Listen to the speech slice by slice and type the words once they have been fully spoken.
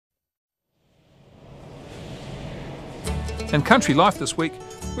In Country Life this week,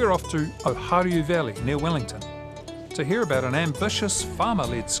 we're off to Oharu Valley near Wellington to hear about an ambitious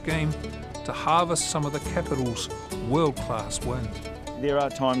farmer-led scheme to harvest some of the capital's world-class wind. There are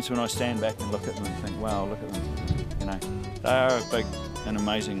times when I stand back and look at them and think, wow, look at them. You know, they are big and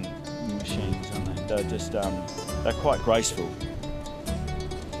amazing machines, aren't they? They're just, they're quite graceful.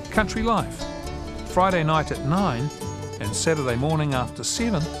 Country Life, Friday night at 9 and Saturday morning after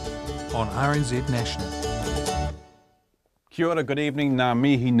 7 on RNZ National. Kia ora, good evening, ngā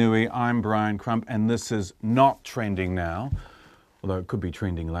mihi nui, I'm Brian Crump and this is not trending now, although it could be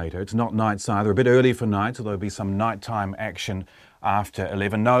trending later. It's not nights either, a bit early for nights, although there'll be some nighttime action after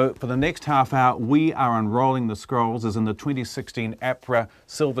 11. No, for the next half hour we are unrolling the scrolls as in the 2016 APRA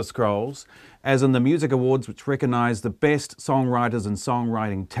Silver Scrolls, as in the Music Awards which recognise the best songwriters and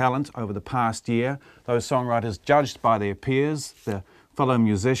songwriting talent over the past year. Those songwriters judged by their peers, the fellow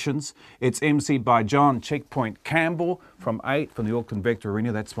musicians. It's emceed by John Checkpoint Campbell from 8 from the Auckland Vector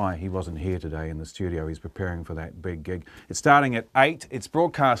Arena. That's why he wasn't here today in the studio. He's preparing for that big gig. It's starting at 8. It's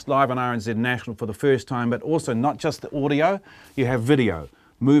broadcast live on RNZ National for the first time, but also not just the audio. You have video,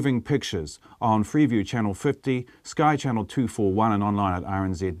 moving pictures on Freeview Channel 50, Sky Channel 241 and online at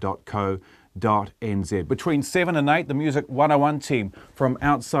rnz.co.nz. Between 7 and 8, the Music 101 team from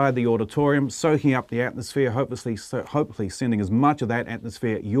outside the auditorium, soaking up the atmosphere, hopefully sending as much of that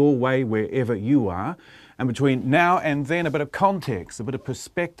atmosphere your way wherever you are. And between now and then, a bit of context, a bit of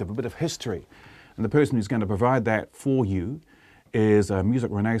perspective, a bit of history. And the person who's going to provide that for you is a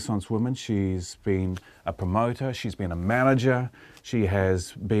music renaissance woman. She's been a promoter, she's been a manager, she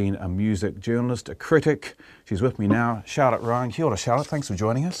has been a music journalist, a critic. She's with me now, Charlotte Ryan. Kia ora, Charlotte, thanks for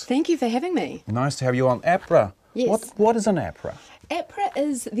joining us. Thank you for having me. Nice to have you on APRA. Yes. What is an APRA? APRA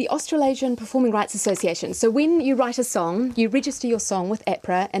is the Australasian Performing Rights Association. So when you write a song, you register your song with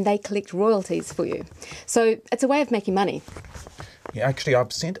APRA and they collect royalties for you. So it's a way of making money. Yeah, actually,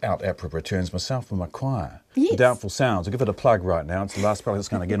 I've sent out APRA returns myself for my choir. Yes. Doubtful Sounds. I'll give it a plug right now. It's the last plug that's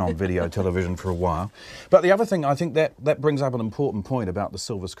going to get on video television for a while. But the other thing, I think that brings up an important point about the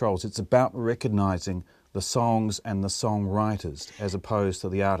Silver Scrolls. It's about recognising the songs and the songwriters as opposed to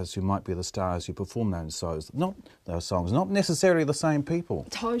the artists who might be the stars who perform those songs. Not necessarily the same people.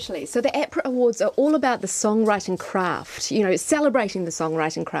 Totally. So the APRA Awards are all about the songwriting craft, you know, celebrating the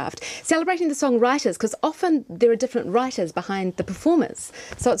songwriting craft, celebrating the songwriters, because often there are different writers behind the performers.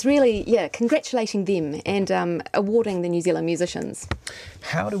 So it's really, congratulating them and awarding the New Zealand musicians.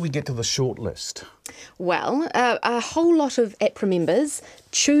 How do we get to the shortlist? Well, a whole lot of APRA members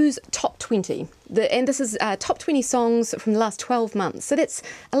choose top 20. And this is top 20 songs from the last 12 months. So that's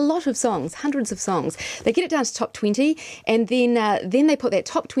a lot of songs, hundreds of songs. They get it down to top 20 and then they put that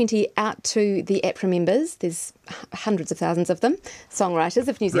top 20 out to the APRA members. There's hundreds of thousands of them, songwriters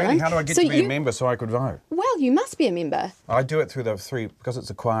of New Zealand. Really? How do I get to be a member so I could vote? Well, you must be a member. I do it through because it's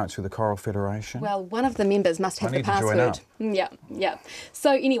a choir, through the Choral Federation. Well, one of the members must have the password. I need to join up. Yeah.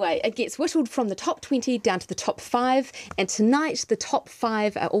 So anyway, it gets whittled from the top 20 down to the top 5, and tonight the top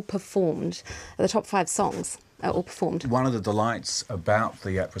 5 are all performed. The top 5 songs are all performed. One of the delights about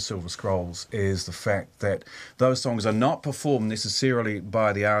the APRA Silver Scrolls is the fact that those songs are not performed necessarily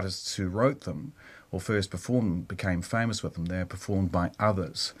by the artists who wrote them or first performed them, became famous with them. They're performed by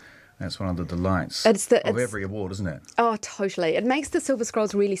others. That's one of the delights of every award, isn't it? Oh, totally. It makes the Silver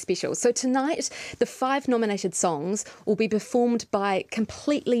Scrolls really special. So tonight, the 5 nominated songs will be performed by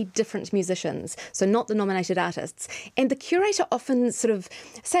completely different musicians, so not the nominated artists. And the curator often sort of,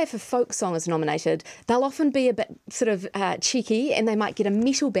 say if a folk song is nominated, they'll often be a bit sort of cheeky and they might get a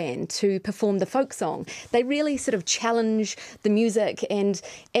metal band to perform the folk song. They really sort of challenge the music and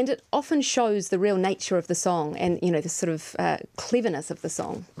it often shows the real nature of the song and, you know, the sort of cleverness of the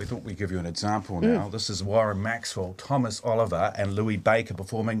song. We thought we'd give you an example now. This is Warren Maxwell, Thomas Oliver and Louis Baker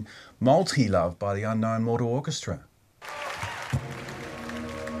performing Multi-Love by the Unknown Mortal Orchestra.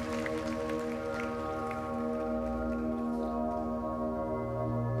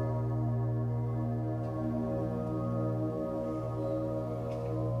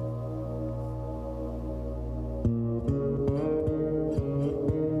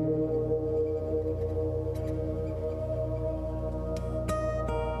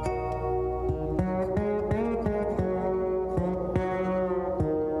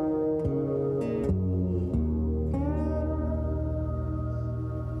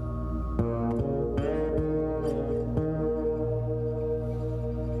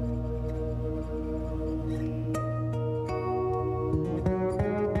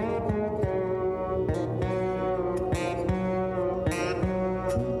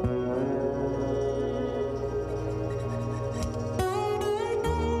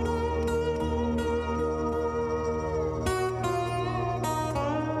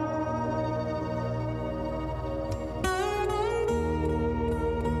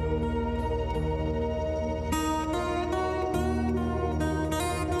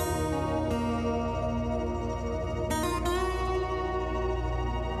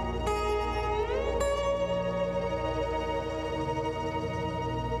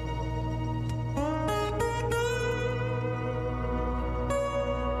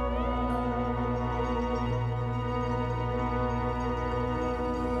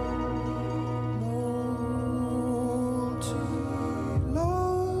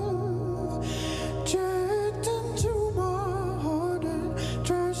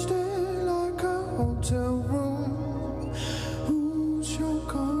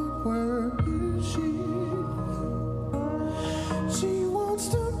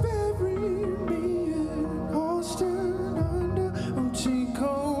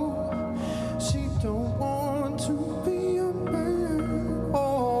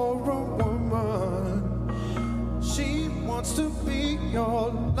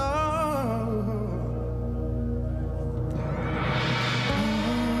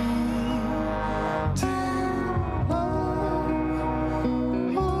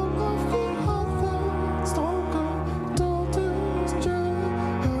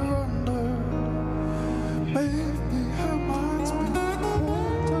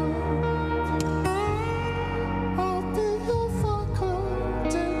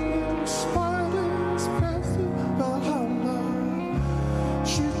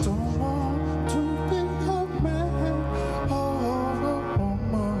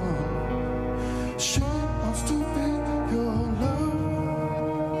 She wants to be your love.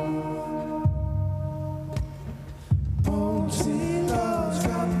 Multi love's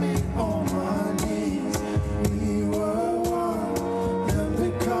got me on my knees. We were one, then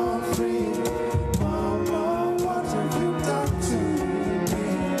become free. Mama, what have you done to me?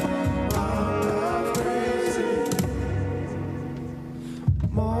 I'm half crazy.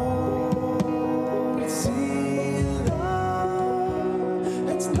 Multi love.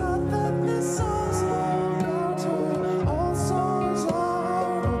 It's not that this song's about her. All songs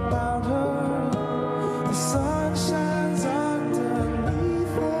are about her. The sun shines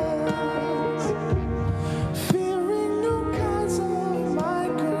underneath us. Fearing new kinds of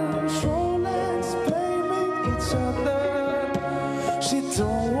mind control and blaming each other. She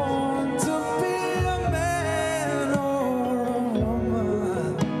don't want to be a man or a woman.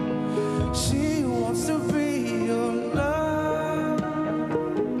 She wants to be your love.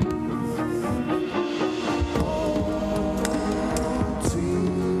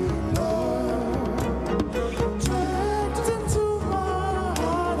 Sweet love, dragged into my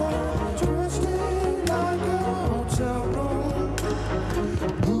heart and twisted like a hotel room.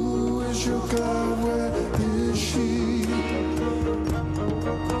 Who is your God? Where is she?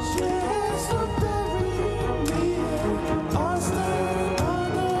 She has to bury me in our stain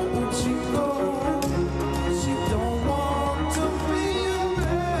under a Chico. She don't want to be a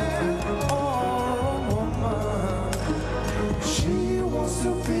man or a woman. She wants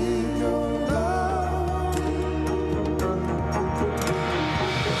to be your love.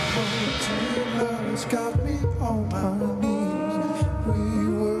 Multi love's got me on my knees. We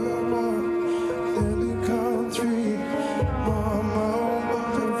were one, then become three. Mama,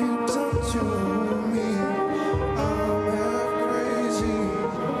 what have you done to me? I'm half crazy.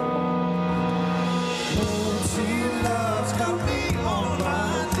 Multi love's got me on my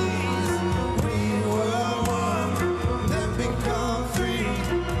knees. We were one, then become three.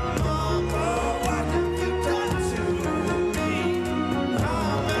 Mama, what have you done to me?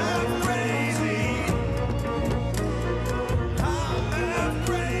 I'm half crazy. I'm half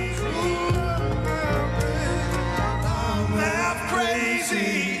crazy. I'm half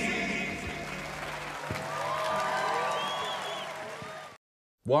crazy.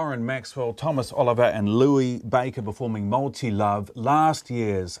 Warren Maxwell, Thomas Oliver and Louis Baker performing Multi-Love, last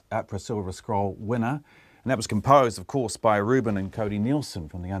year's APRA Silver Scroll winner. And that was composed, of course, by Ruben and Cody Nielsen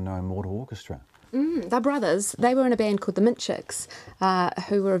from the Unknown Mortal Orchestra. They're brothers. They were in a band called the Mint Chicks,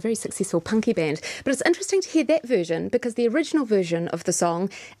 who were a very successful punky band. But it's interesting to hear that version because the original version of the song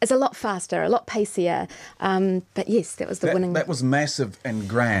is a lot faster, a lot pacier. But yes, that was the winning. That was massive and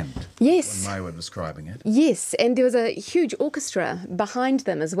grand. Yes. When they were describing it. Yes, and there was a huge orchestra behind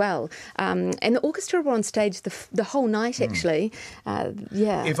them as well. And the orchestra were on stage the whole night, actually.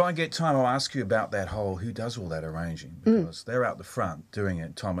 Yeah. If I get time, I'll ask you about that whole, who does all that arranging? Because they're out the front doing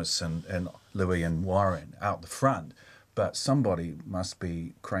it, Thomas and Louis and Warren out the front. But somebody must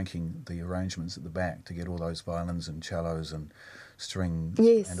be cranking the arrangements at the back to get all those violins and cellos and strings,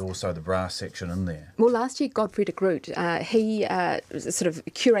 Yes. and also the brass section in there. Well, last year, Godfrey de Groot, he sort of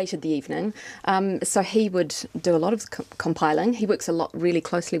curated the evening. So he would do a lot of compiling. He works a lot really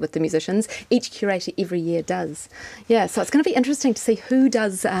closely with the musicians. Each curator every year does. Yeah, so it's going to be interesting to see who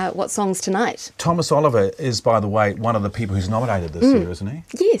does what songs tonight. Thomas Oliver is, by the way, one of the people who's nominated this year, isn't he?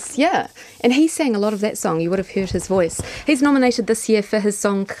 Yes, yeah. And he sang a lot of that song. You would have heard his voice. He's nominated this year for his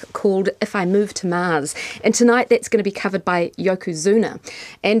song called If I Move to Mars. And tonight that's going to be covered by Yokozuna.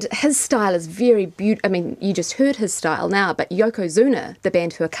 And his style is very beautiful. I mean, you just heard his style now, but Yokozuna, the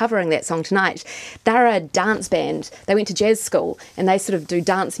band who are covering that song tonight, they're a dance band. They went to jazz school and they sort of do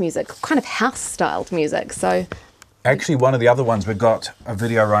dance music, kind of house-styled music. So Actually, one of the other ones, we've got a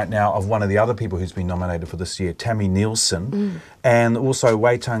video right now of one of the other people who's been nominated for this year, Tammy Nielsen, and also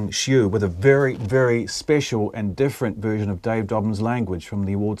Wei Tung Xiu, with a very, very special and different version of Dave Dobbin's Language from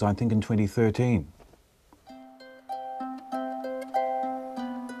the awards, I think, in 2013.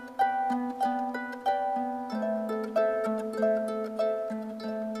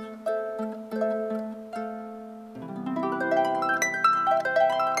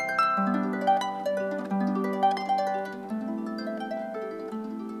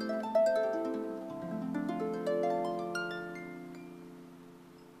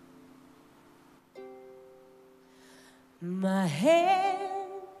 My hands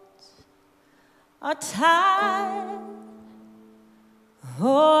are tied.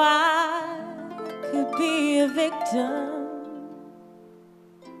 Oh, I could be a victim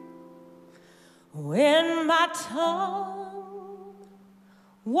when my tongue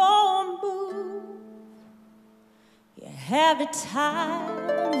won't move. You have it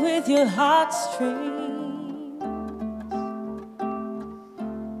tied with your heartstrings.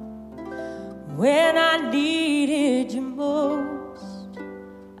 When I needed you most,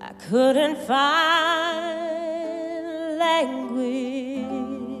 I couldn't find language.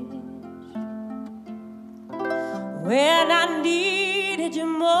 When I needed you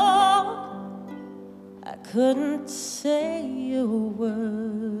more, I couldn't say a word.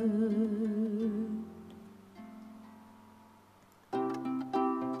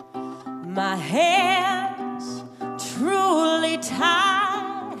 My hands truly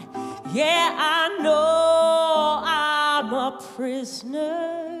tied. Yeah, I know I'm a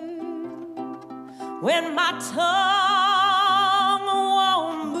prisoner. When my tongue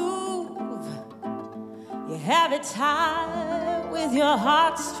won't move, you have it tied with your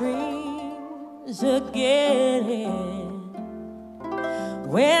heartstrings again.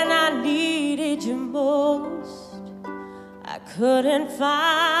 When I needed you most, I couldn't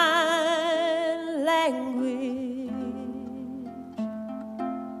find language.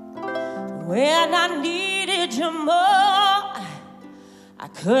 When I needed you more, I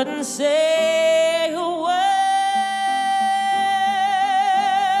couldn't say a word.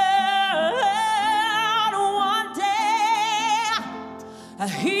 One day, a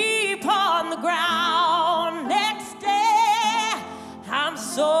heap on the ground. Next day, I'm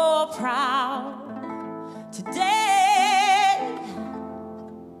so proud. Today,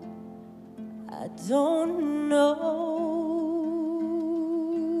 I don't know.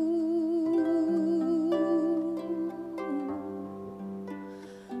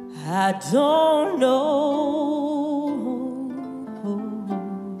 I don't know.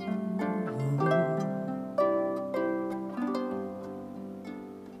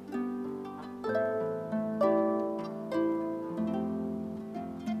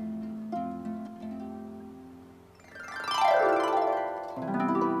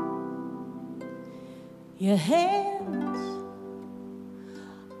 Your hands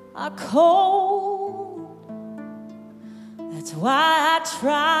are cold. That's why I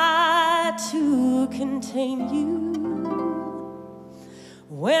try to contain you.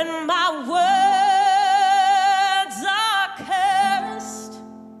 When my words are cursed,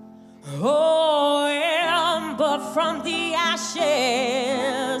 oh, yeah, but from the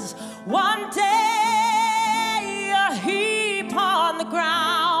ashes, one day a heap on the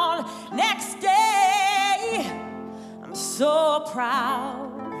ground. Next day, I'm so proud.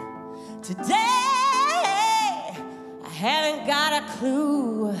 Today, haven't got a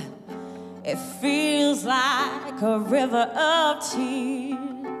clue. It feels like a river of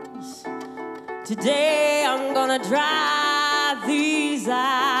tears. Today I'm gonna dry these eyes.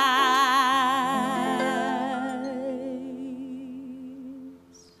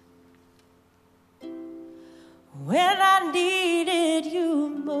 When I needed you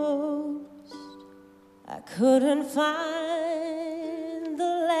most, I couldn't find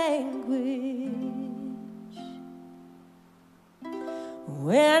the language.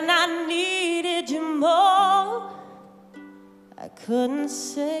 When I needed you more, I couldn't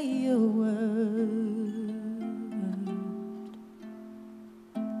say a word.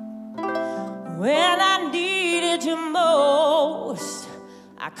 When I needed you most,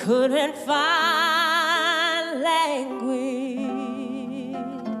 I couldn't find language.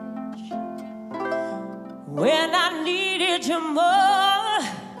 When I needed you more,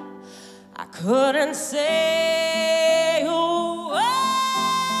 I couldn't say a word.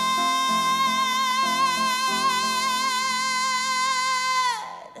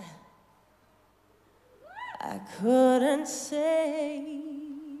 I couldn't say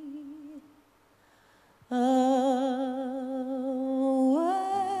a word.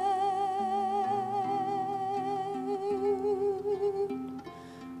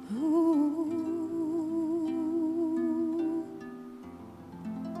 Ooh.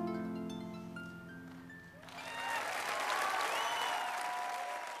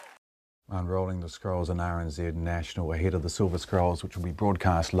 Unrolling the Scrolls on RNZ National ahead of the Silver Scrolls, which will be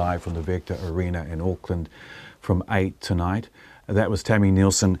broadcast live from the Vector Arena in Auckland from 8 tonight. That was Tammy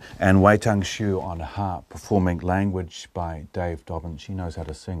Nielsen and Wei Tang Shu on harp, performing Language by Dave Dobbin. She knows how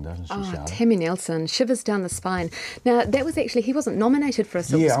to sing, doesn't she, Charlotte? Tammy Nielsen, shivers down the spine. Now, that was actually, he wasn't nominated for a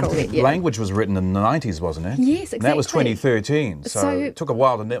Silver Scroll yet. Yeah. Language was written in the 90s, wasn't it? Yes, exactly. And that was 2013, so it took a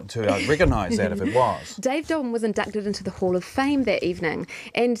while to recognise that if it was. Dave Dobbin was inducted into the Hall of Fame that evening,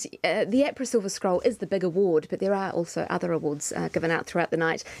 and the APRA Silver Silver Scroll is the big award, but there are also other awards given out throughout the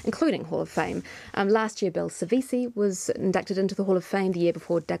night, including Hall of Fame. Last year, Bill Savisi was inducted into the Hall of Fame. The year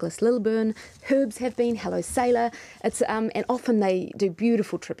before, Douglas Lilburn. Herbs have been. Hello Sailor. It's and often they do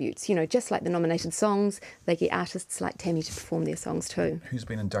beautiful tributes. You know, just like the nominated songs, they get artists like Tammy to perform their songs too. Who's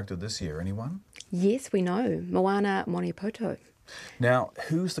been inducted this year? Anyone? Yes, we know. Moana Moniapoto. Now,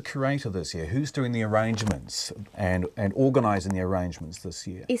 who's the curator this year? Who's doing the arrangements and organising the arrangements this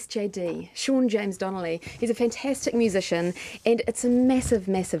year? SJD, Sean James Donnelly. He's a fantastic musician and it's a massive,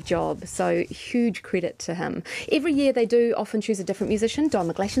 massive job, so huge credit to him. Every year they do often choose a different musician. Don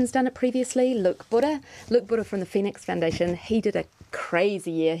McGlashan's done it previously. Luke Buddha from the Phoenix Foundation, he did a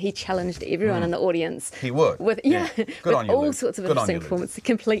crazy year. He challenged everyone in the audience. He would? With Good on you, all Luke. sorts of Good on interesting you, Luke. performances,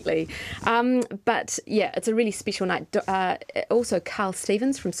 completely. But yeah, it's a really special night. Also, Carl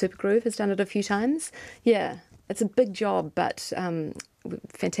Stevens from Supergroove has done it a few times. Yeah, it's a big job, but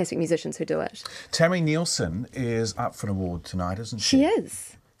fantastic musicians who do it. Tammy Nielsen is up for an award tonight, isn't she? She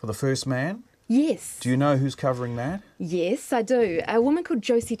is. For The First Man? Yes. Do you know who's covering that? Yes, I do. A woman called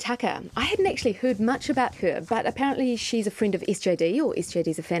Josie Tucker. I hadn't actually heard much about her, but apparently she's a friend of SJD, or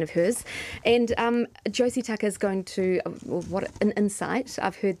SJD's a fan of hers. And Josie Tucker's going to, what an insight.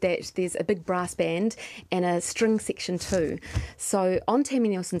 I've heard that there's a big brass band and a string section too. So on Tammy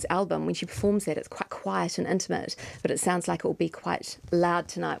Nielsen's album, when she performs that, it's quite quiet and intimate, but it sounds like it will be quite loud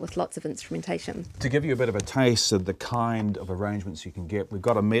tonight with lots of instrumentation. To give you a bit of a taste of the kind of arrangements you can get, we've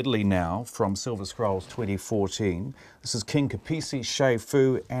got a medley now from Silver Scrolls 2014. This is King Kapisi, Shay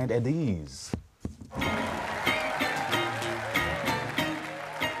Fu and At Ease.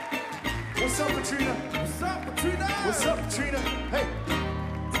 What's up, Katrina? What's up, Katrina? What's up, Katrina? Hey.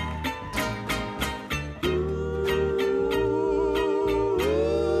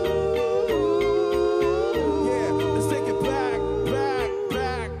 Yeah, let's take it back.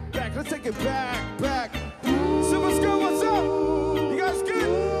 Let's take it back. Silver Scroll, what's up? You guys good?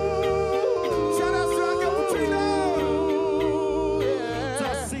 Shout out to Uncle Katrina.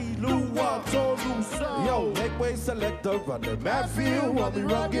 Yo, make way selector, run the mad field while we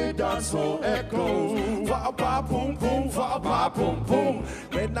rugged dancehall echoes. Fa boom boom, fa boom boom.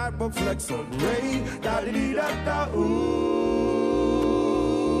 Midnight reflects on rain, da dee da da ooh.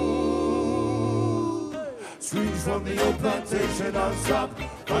 Streets from the old plantation non-stop.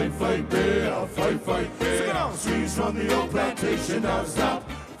 Fight, bear, fight, bear. Streets from the old plantation non-stop.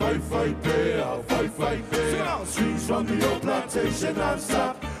 Fight, bear, fight, bear. Streets from the old plantation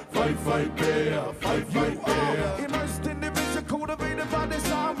non-stop. Fight, bear, fight, bear. Immersed in the vision, cultivated by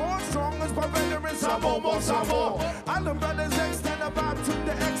this I'm more strong as my veterans. I'm more. All the brothers extend a vibe to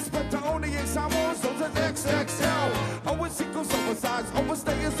the X, but the only X I'm on, so it's XXL. Always equals oversized,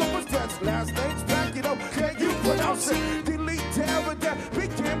 overstayers, overstretched. Last name's back, you know, can you pronounce it? Delete, terror, that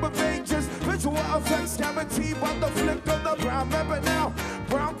became pages. Visual effects guaranteed by the flick of the brown. Remember now,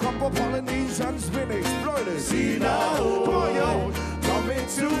 brown couple Polynesians been exploited. See now, boy, yo. Come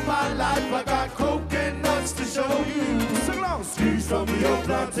into my life, I got coconuts to show you. Sing along. Streets from the old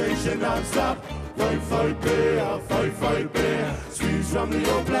plantation non-stop. Fight, bear, fight, bear. Streets from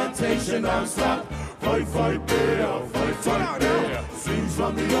the old plantation non-stop. Fight, bear, fight, bear. Streets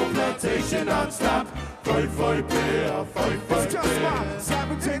from the old plantation non-stop. Fight, bear, fight, bear. It's just my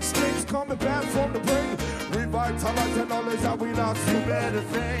sabotage strings coming back from the brain. Revitalize the knowledge that we lost to better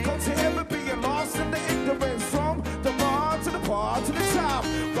things. Don't you ever be lost in the ignorance from the bar to the bar to the top.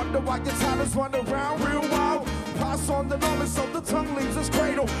 Wonder why your talents run around real wild. Pass on the knowledge so the tongue leaves its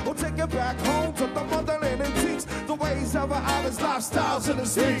cradle. Or take it back home to the motherland and teach the ways of our islands, lifestyles in the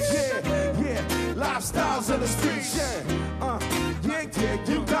streets. Yeah, lifestyles in the streets. Yeah,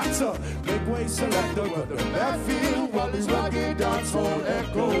 you got to make way selector of the left field while these rugged dancehall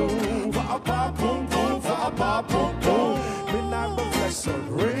echo. Fa boom boom, fa boom boom. Midnight reflects on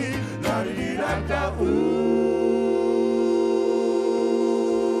rain, da dee da da ooh.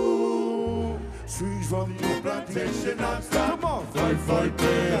 Streets from the old plantation non-stop. Come on, fight,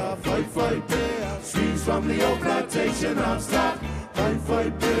 bear, fight, bear. Streets from the old plantation non-stop.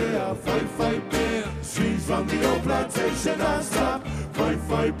 Fight, bear, fight, bear. Streets from the old plantation non-stop.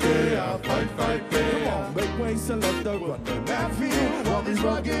 Fight, bear, fight, bear. Come on, make way selector, run the map field while these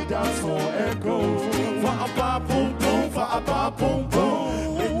rugged dancehall echoes. Fa boom boom, fa boom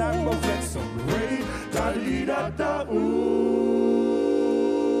boom. Midnight reflects on the rain, da dee da da ooh.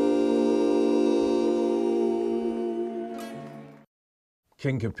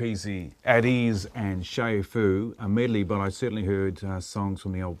 King Kapisi, At Ease and Shay Fu, a medley, but I certainly heard songs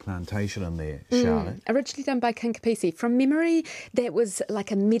from the old plantation in there, Charlotte. Originally done by King Kapisi. From memory, that was like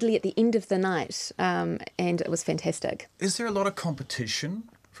a medley at the end of the night, and it was fantastic. Is there a lot of competition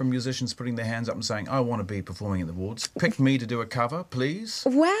from musicians putting their hands up and saying, I want to be performing at the awards? Pick me to do a cover, please?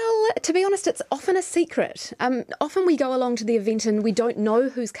 Well, to be honest, it's often a secret. Often we go along to the event and we don't know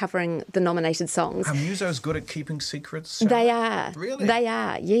who's covering the nominated songs. Are musos good at keeping secrets? They are. Really? They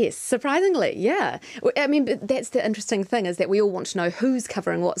are, yes. Surprisingly, yeah. I mean, but that's the interesting thing, is that we all want to know who's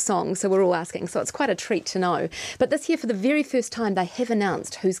covering what song, so we're all asking. So it's quite a treat to know. But this year, for the very first time, they have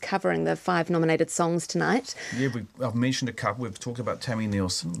announced who's covering the 5 nominated songs tonight. Yeah, I've mentioned a couple. We've talked about Tammy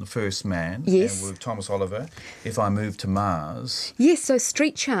Nielsen, The First Man. Yes. And with Thomas Oliver, If I Move to Mars. Yes, so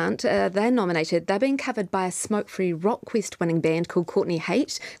Street Chant, they're nominated. They're being covered by a smoke-free Rock Quest winning band called Courtney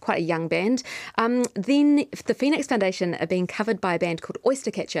Haight, quite a young band. Then the Phoenix Foundation are being covered by a band called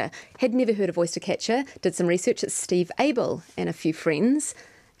Oystercatcher. Had never heard of Oystercatcher, did some research. It's Steve Abel and a few friends.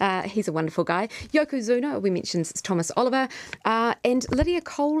 He's a wonderful guy. Yokozuna, we mentioned, it's Thomas Oliver. And Lydia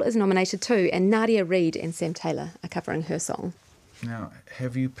Cole is nominated too, and Nadia Reid and Sam Taylor are covering her song. Now,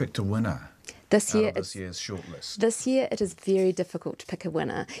 have you picked a winner? This year, this year's shortlist. This year it is very difficult to pick a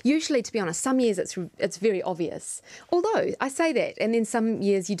winner. Usually, to be honest, some years it's very obvious. Although I say that, and then some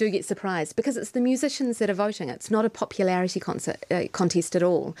years you do get surprised because it's the musicians that are voting. It's not a popularity contest at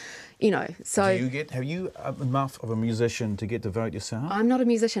all, you know. So Have you enough of a musician to get to vote yourself? I'm not a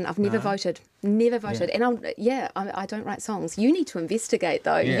musician. I've never voted. Never voted. Yeah. And I don't write songs. You need to investigate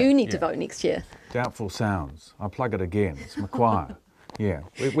though. Yeah, You need to yeah. vote next year. Doubtful Sounds. I'll plug it again. It's Macquarie. Yeah,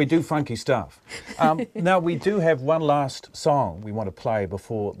 we do funky stuff. Now, we do have one last song we want to play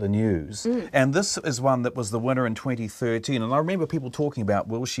before the news. And this is one that was the winner in 2013. And I remember people talking about,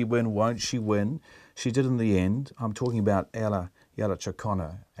 will she win, won't she win? She did in the end. I'm talking about Ella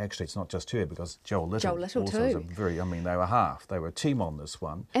Chacona. Actually, it's not just her, because Joel Little Little also is too. they were half. They were a team on this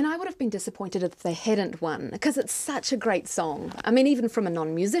one. And I would have been disappointed if they hadn't won, because it's such a great song. I mean, even from a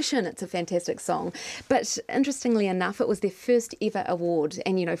non-musician, it's a fantastic song. But interestingly enough, it was their first ever award.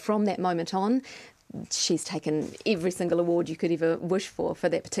 And, you know, from that moment on, she's taken every single award you could ever wish for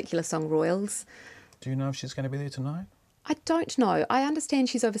that particular song, Royals. Do you know if she's going to be there tonight? I don't know. I understand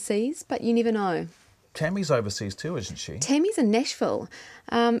she's overseas, but you never know. Tammy's overseas too, isn't she? Tammy's in Nashville.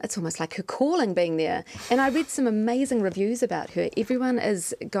 It's almost like her calling being there. And I read some amazing reviews about her. Everyone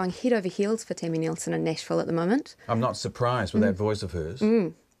is going head over heels for Tammy Nielsen in Nashville at the moment. I'm not surprised with that voice of hers.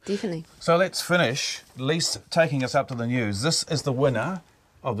 Definitely. So let's finish, Lise taking us up to the news. This is the winner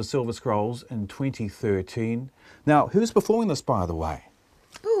of the Silver Scrolls in 2013. Now, who's performing this, by the way?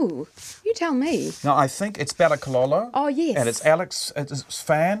 Ooh, you tell me. Now, I think it's Bella Cololo. Oh, yes. And it's Alex, it's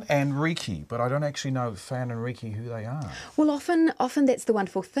Fan and Riki, but I don't actually know Fan and Riki who they are. Well, often that's the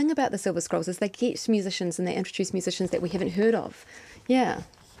wonderful thing about the Silver Scrolls, is they get musicians and they introduce musicians that we haven't heard of. Yeah.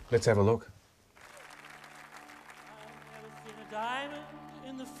 Let's have a look. I've never seen a diamond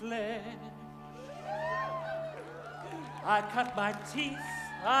in the flesh. I cut my teeth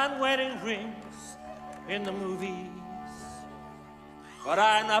on wedding rings in the movies, but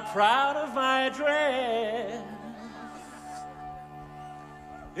I'm not proud of my dress.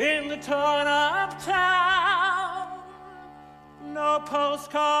 In the torn up town, no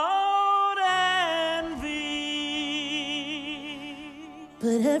postcode envy.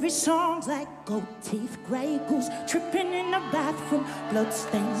 But every song's like gold teeth, grey goose, tripping in the bathroom,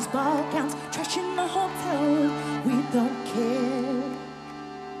 bloodstains, ball gowns, trash in the hotel room. We don't care.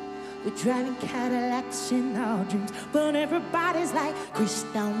 We're driving Cadillacs in our dreams, but everybody's like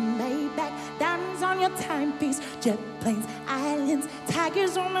crystal Maybach, diamonds on your timepiece, jet planes, islands,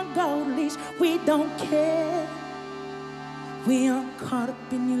 tigers on a gold leash. We don't care. We aren't caught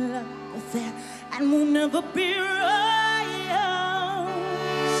up in your love affair, and we'll never be royals.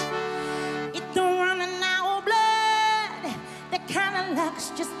 It don't run in our blood. That kind of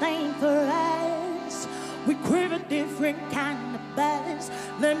luck's just ain't for us. We crave a different kind of buzz.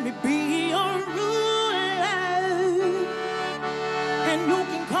 Let me be your ruler, and you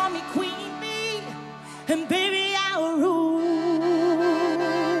can call me Queen Bee, and baby I'll rule.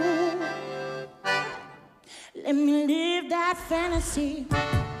 Let me live that fantasy.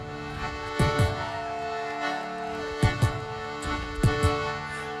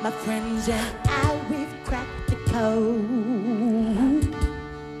 My friends and I, we've cracked the code.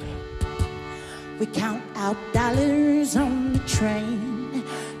 We count out dollars on the train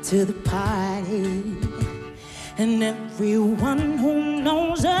to the party, and everyone who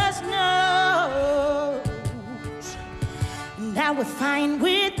knows us knows. Now we're fine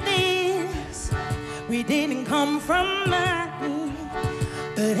with this. We didn't come from money,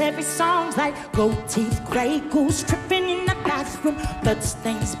 but every song's like gold teeth, grey goose, tripping in the bathroom,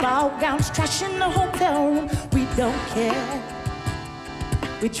 bloodstains, ball gowns, trash in the hotel room. We don't care.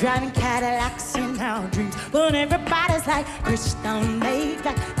 We're driving Cadillacs in our dreams, but everybody's like crystal made,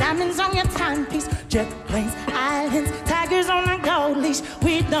 got diamonds on your timepiece, jet planes, islands, tigers on a gold leash.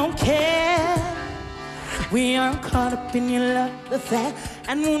 We don't care. We aren't caught up in your love affair,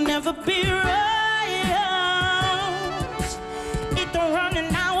 and we'll never be royals. It don't run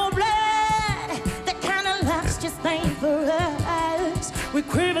in our blood. That kind of love's just ain't for us. We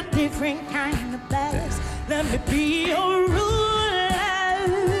crave a different kind of buzz. Let me be your ruler,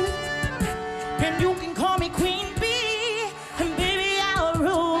 and you can call me Queen Bee, and baby I'll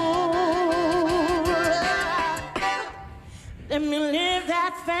rule. Let me live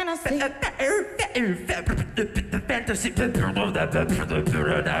that fantasy.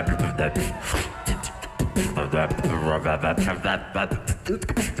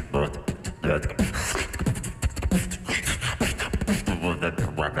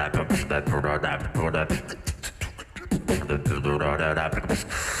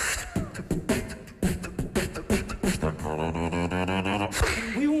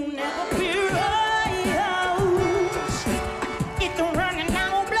 We will never be royals. It don't run in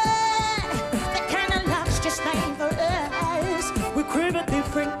our blood. That kind of love's just ain't for us. We crave a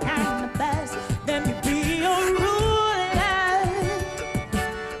different kind of buzz. Let me be your ruler,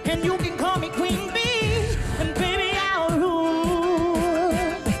 and you can call me Queen Bee, and baby I'll rule.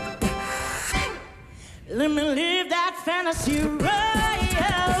 Let me live that fantasy royals.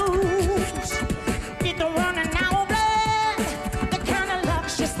 It don't run in our blood. That kind of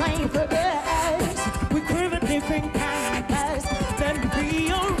love's just ain't for us. We crave a different kind of buzz. Let me be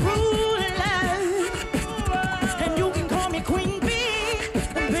your ruler, and you can call me Queen Bee,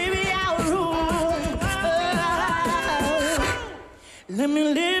 and baby I'll rule. Let me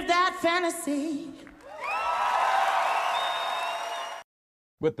live that fantasy.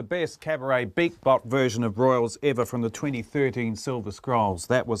 With the best cabaret beatbot version of Royals ever from the 2013 Silver Scrolls.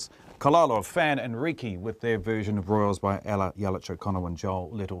 That was Kalalo, Fan and Riki with their version of Royals by Ella, Yelich O'Connell and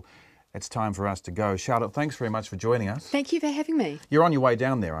Joel Little. It's time for us to go. Charlotte, thanks very much for joining us. Thank you for having me. You're on your way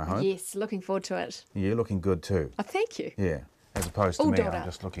down there, I hope. Yes, looking forward to it. You're looking good too. Oh, thank you. Yeah, as opposed to All me, dolled I'm up.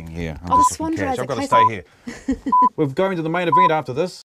 just looking here. Oh, the just swan looking cash. dries I've got to at stay here. We're going to the main event after this.